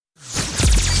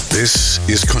This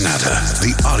is Konata,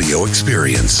 the audio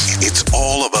experience. It's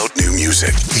all about new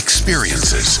music,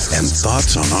 experiences, and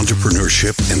thoughts on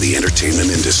entrepreneurship and the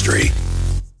entertainment industry.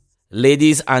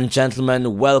 Ladies and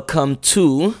gentlemen, welcome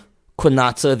to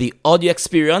Konata, the audio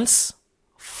experience.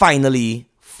 Finally.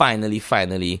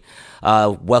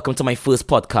 Welcome to my first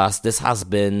podcast. This has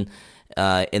been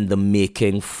in the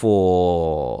making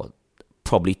for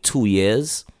probably 2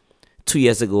 years. 2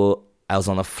 years ago, I was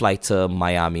on a flight to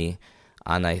Miami,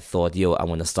 and I thought, I'm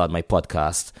going to start my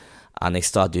podcast. And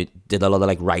I did a lot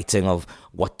of writing of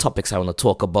what topics I want to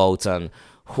talk about and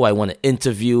who I want to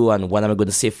interview and what I'm going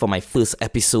to say for my first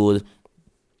episode.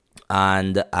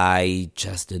 And I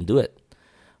just didn't do it.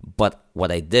 But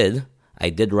what I did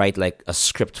write a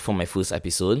script for my first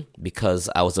episode because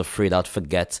I was afraid I'd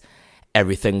forget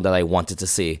everything that I wanted to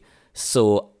say.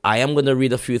 So I am going to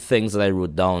read a few things that I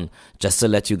wrote down just to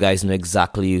let you guys know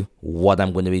exactly what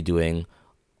I'm going to be doing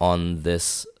on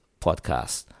this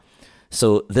podcast.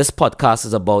 So this podcast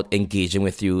is about engaging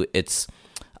with you.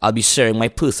 I'll be sharing my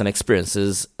personal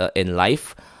experiences in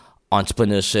life,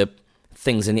 entrepreneurship,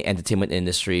 things in the entertainment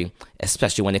industry,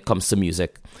 especially when it comes to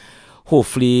music.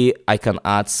 Hopefully, I can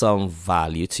add some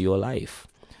value to your life.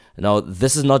 Now,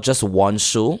 this is not just one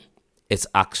show. It's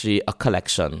actually a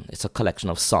collection. It's a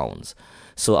collection of sounds.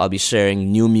 So I'll be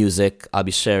sharing new music. I'll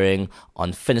be sharing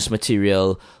unfinished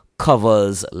material,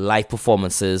 covers, live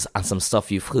performances, and some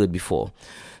stuff you've heard before.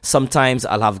 Sometimes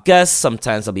I'll have guests.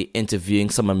 Sometimes I'll be interviewing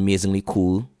some amazingly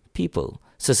cool people.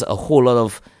 So it's a whole lot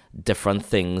of different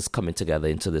things coming together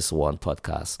into this one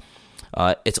podcast.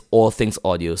 It's all things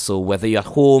audio. So whether you're at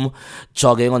home,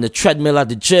 jogging on the treadmill at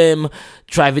the gym,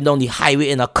 driving down the highway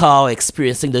in a car,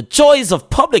 experiencing the joys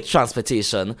of public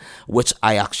transportation, which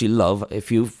I actually love.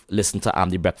 If you've listened to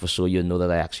the Breakfast Show, you know that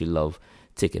I actually love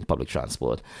taking public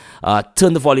transport.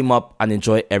 Turn the volume up and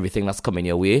enjoy everything that's coming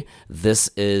your way. This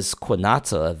is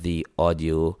Konata, the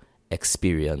audio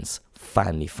experience.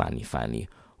 Fanny.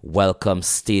 Welcome.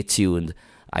 Stay tuned.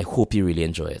 I hope you really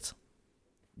enjoy it.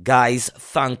 Guys,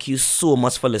 thank you so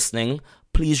much for listening.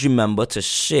 Please remember to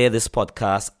share this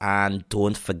podcast and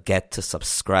don't forget to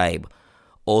subscribe.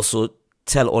 Also,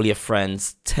 tell all your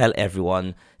friends, tell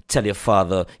everyone, tell your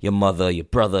father, your mother, your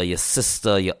brother, your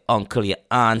sister, your uncle, your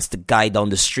aunts, the guy down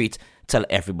the street. Tell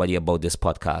everybody about this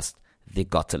podcast. They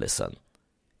got to listen.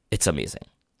 It's amazing.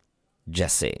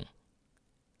 Just saying.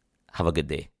 Have a good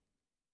day.